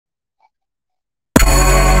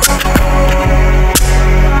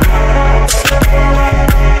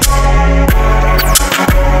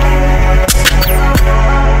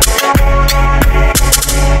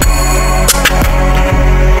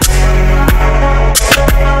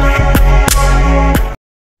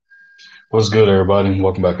What's good, everybody?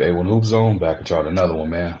 Welcome back to A1 Hoop Zone. Back at y'all with another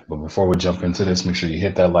one, man. But before we jump into this, make sure you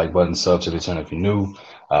hit that like button, sub to the channel if you're new.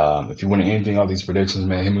 If you want anything on these predictions,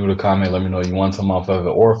 man, hit me with a comment. Let me know you want some off of it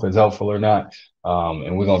or if it's helpful or not.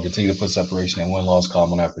 And we're gonna continue to put separation and win-loss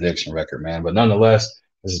column on that prediction record, man. But nonetheless,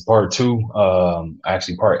 this is part two.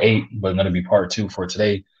 Actually part eight, but gonna be part two for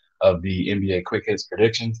today of the NBA Quick Hits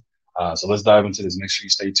predictions. So let's dive into this. Make sure you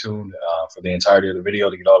stay tuned for the entirety of the video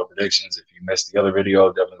to get all the predictions. If you missed the other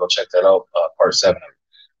video, definitely go check that out, part seven of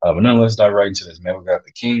it. But now let's dive right into this, man. We got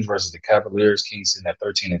the Kings versus the Cavaliers. Kings sitting at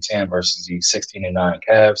 13-10 versus the 16-9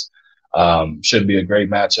 Cavs. Should be a great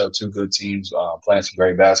matchup. Two good teams playing some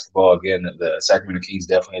great basketball. Again, the Sacramento Kings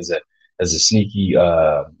definitely is a sneaky,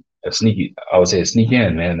 I would say a sneak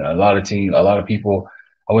in, man. A lot of people,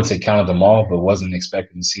 I wouldn't say counted them off, but wasn't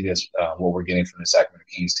expecting to see this, what we're getting from the Sacramento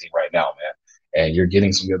Kings team right now, man. And you're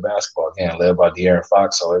getting some good basketball again, led by De'Aaron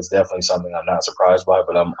Fox. So it's definitely something I'm not surprised by,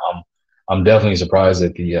 but I'm definitely surprised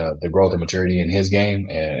at the growth and maturity in his game,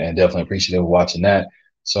 and definitely appreciative of watching that.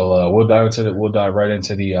 So we'll dive right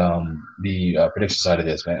into the prediction side of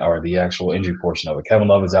this, man, or the actual injury portion of it. Kevin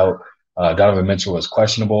Love is out. Donovan Mitchell is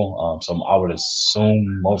questionable, so I would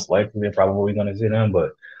assume most likely they're probably going to sit him,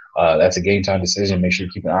 but that's a game time decision. Make sure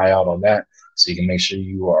you keep an eye out on that, so you can make sure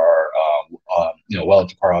you are well up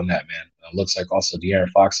to par on that, man. Looks like also De'Aaron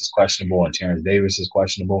Fox is questionable and Terrence Davis is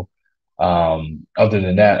questionable. Other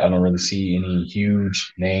than that, I don't really see any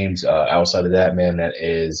huge names outside of that, man, that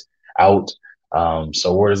is out.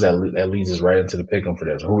 So where does that leads us right into the pick 'em for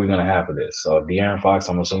this? Who are we going to have for this? So De'Aaron Fox,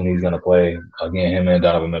 I'm assuming he's going to play. Again, him and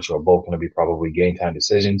Donovan Mitchell are both going to be probably game time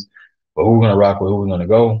decisions. But who we're going to rock with, who we're going to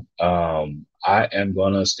go? I am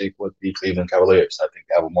going to stick with the Cleveland Cavaliers. I think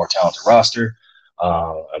they have a more talented roster,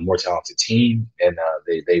 a more talented team, and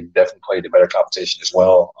they definitely played the better competition as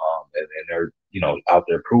well. And they're out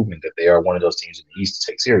there proving that they are one of those teams in the East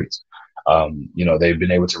to take serious. They've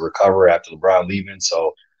been able to recover after LeBron leaving,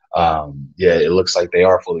 so yeah, it looks like they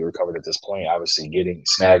are fully recovered at this point. Obviously,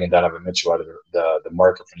 snagging Donovan Mitchell out of the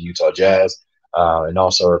market from the Utah Jazz, and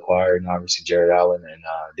also acquiring obviously Jared Allen and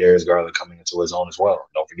Darius Garland coming into his own as well.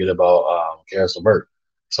 Don't forget about Karis LeVert.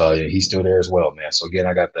 So yeah, he's still there as well, man. So again,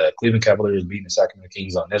 I got the Cleveland Cavaliers beating the Sacramento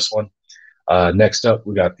Kings on this one. Next up,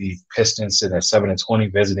 we got the Pistons sitting at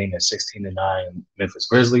 7-20, visiting the 16-9 Memphis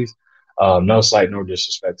Grizzlies. No slight nor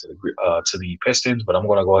disrespect to the Pistons, but I'm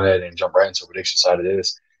going to go ahead and jump right into the prediction side of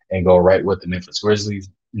this and go right with the Memphis Grizzlies.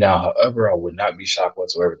 Now, however, I would not be shocked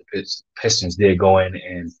whatsoever if the Pistons did go in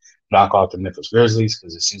and knock off the Memphis Grizzlies,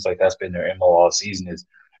 because it seems like that's been their MO all season.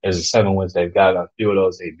 Is the 7 wins they've got. A few of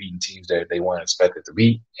those they've beaten teams that they weren't expected to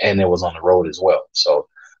beat, and it was on the road as well. So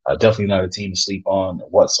definitely not a team to sleep on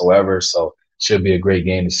whatsoever. So should be a great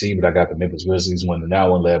game to see. But I got the Memphis Grizzlies winning that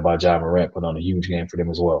one, led by Ja Morant, put on a huge game for them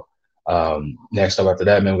as well. Next up after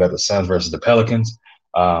that, man, we got the Suns versus the Pelicans.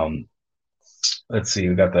 Let's see,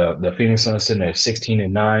 we got the Phoenix Suns sitting at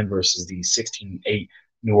 16-9 versus the 16-8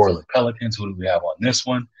 New Orleans Pelicans. Who do we have on this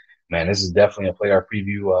one? Man, this is definitely a playoff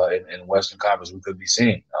preview in Western Conference we could be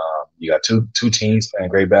seeing. You got two teams playing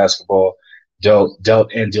great basketball,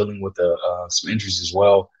 dealt and dealing with some injuries as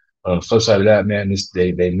well. On the flip side of that, man,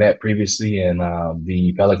 they met previously, and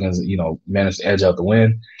the Pelicans, managed to edge out the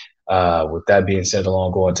win. With that being said,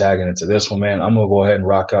 along going tagging into this one, man, I'm gonna go ahead and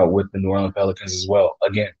rock out with the New Orleans Pelicans as well.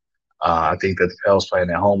 Again, I think that the Pels playing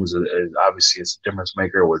at home is obviously it's a difference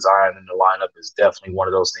maker. With Zion in the lineup, is definitely one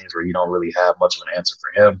of those things where you don't really have much of an answer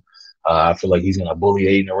for him. I feel like he's going to bully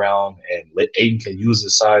Aiden around, and Aiden can use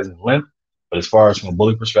his size and length. But as far as from a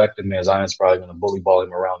bully perspective, man, Zion's probably going to bully ball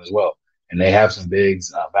him around as well. And they have some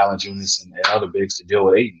bigs, Valanciunas and other bigs to deal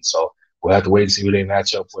with Aiden. So we'll have to wait and see who they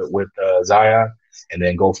match up with Zion, and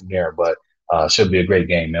then go from there. But should be a great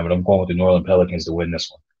game, man. But I'm going with the New Orleans Pelicans to win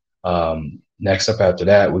this one. Next up after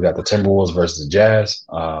that, we got the Timberwolves versus the Jazz.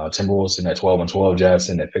 Timberwolves sitting at 12-12, Jazz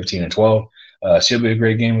sitting at 15-12. Should be a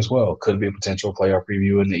great game as well. Could be a potential playoff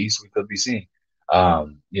preview in the East we could be seeing.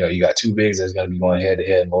 You got two bigs that's going to be going head to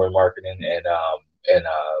head, Laurie Marketing and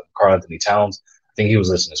Karl Anthony Towns. I think he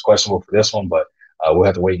was listed as questionable for this one, but we'll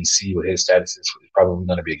have to wait and see what his status is. It's probably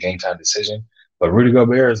going to be a game time decision. But Rudy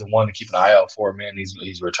Gobert is the one to keep an eye out for, man.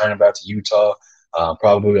 He's returning back to Utah.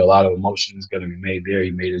 Probably a lot of emotions going to be made there.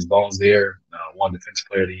 He made his bones there. Won Defensive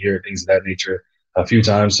Player of the Year, things of that nature a few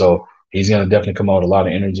times. So he's going to definitely come out with a lot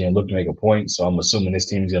of energy and look to make a point. So I'm assuming this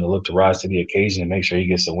team is going to look to rise to the occasion and make sure he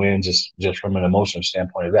gets the win just from an emotional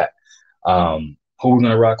standpoint of that. Who we're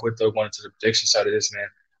going to rock with, though, going into the prediction side of this, man,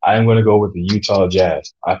 I am going to go with the Utah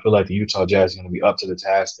Jazz. I feel like the Utah Jazz is going to be up to the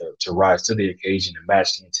task to rise to the occasion and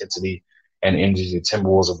match the intensity and energy the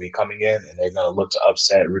Timberwolves will be coming in, and they're going to look to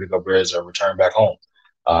upset Rudy Gobert's return back home.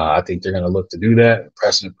 I think they're going to look to do that,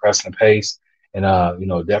 pressing the pace, and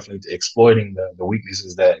definitely exploiting the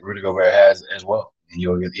weaknesses that Rudy Gobert has as well. And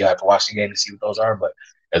you have to watch the game to see what those are. But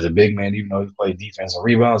as a big man, even though he plays defense and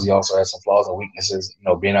rebounds, he also has some flaws and weaknesses.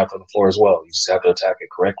 Being out on the floor as well. You just have to attack it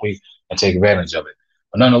correctly and take advantage of it.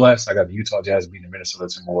 But nonetheless, I got the Utah Jazz beating the Minnesota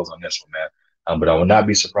Timberwolves on this one, man. But I would not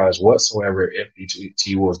be surprised whatsoever if the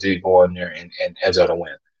T-Wolves did go in there and edge out a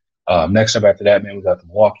win. Next up after that, man, we got the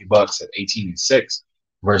Milwaukee Bucks at 18-6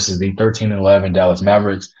 versus the 13-11 Dallas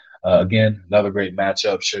Mavericks. Again, another great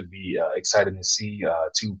matchup. Should be exciting to see.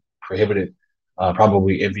 Two prohibited,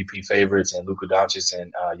 probably MVP favorites, and Luka Doncic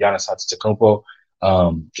and Giannis Antetokounmpo.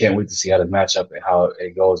 Can't wait to see how the matchup and how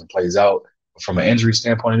it goes and plays out. From an injury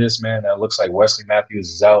standpoint of this, man, it looks like Wesley Matthews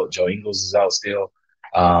is out. Joe Ingles is out still.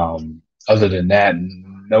 Other than that,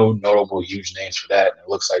 no notable huge names for that. It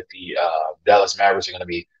looks like the Dallas Mavericks are going to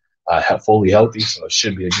be fully healthy, so it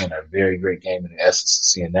should be, again, a very great game in the essence of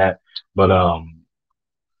seeing that. But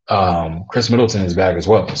Chris Middleton is back as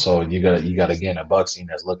well, so you got again a Bucks team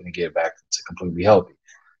that's looking to get back to completely healthy.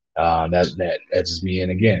 That's just me.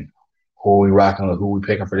 And again, who we rocking with, who we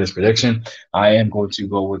picking for this prediction? I am going to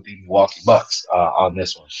go with the Milwaukee Bucks on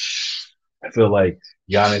this one. I feel like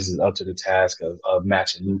Giannis is up to the task of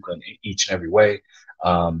matching Luka in each and every way.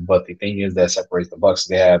 But the thing is that separates the Bucks.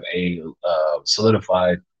 They have a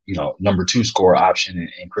solidified, number 2 scorer option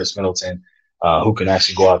in Chris Middleton, who can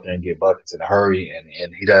actually go out there and get buckets in a hurry,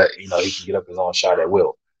 and he does, he can get up his own shot at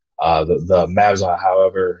will. The Mavs,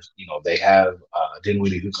 however, they have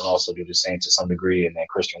Dinwiddie, who can also do the same to some degree, and then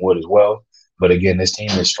Christian Wood as well. But again, this team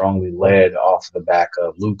is strongly led off the back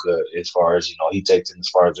of Luka as far as he takes them as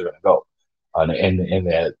far as they're going to go.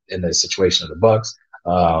 In the situation of the Bucks,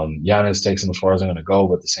 Giannis takes them as far as they're going to go,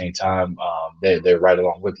 but at the same time, they're right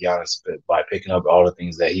along with Giannis by picking up all the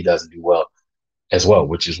things that he doesn't do well as well,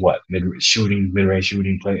 which is what mid-range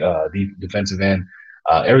shooting, play, defensive end,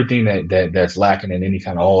 everything that's lacking in any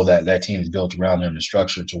kind of hole that team is built around them, the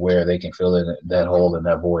structure to where they can fill in that hole and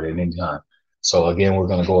that void at any time. So again, we're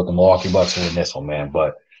going to go with the Milwaukee Bucks in this one, man.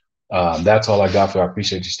 But that's all I got for you. I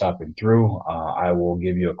appreciate you stopping through. I will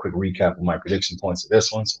give you a quick recap of my prediction points of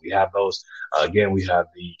this one. So we have those. Again, we have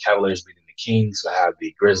the Cavaliers beating the Kings. I have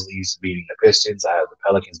the Grizzlies beating the Pistons. I have the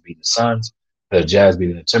Pelicans beating the Suns, the Jazz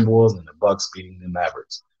beating the Timberwolves, and the Bucks beating the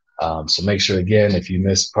Mavericks. So make sure, again, if you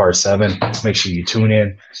missed part 7, make sure you tune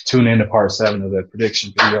in to part 7 of the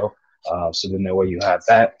prediction video. So then that way you have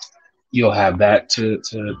that. You'll have that to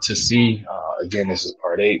see. Again, this is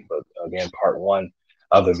part 8, but again, part 1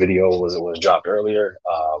 of the video was dropped earlier.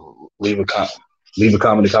 Leave a comment in the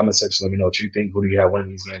comment section. Let me know what you think. Who do you have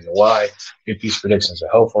winning these games and why? If these predictions are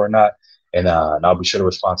helpful or not. And I'll be sure to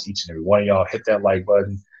respond to each and every one of y'all. Hit that like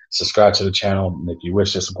button. Subscribe to the channel. And if you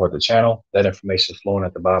wish to support the channel, that information is flowing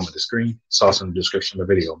at the bottom of the screen. It's also in the description of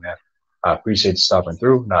the video, man. I appreciate you stopping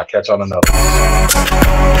through. Now I'll catch y'all on another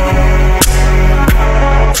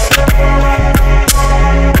one.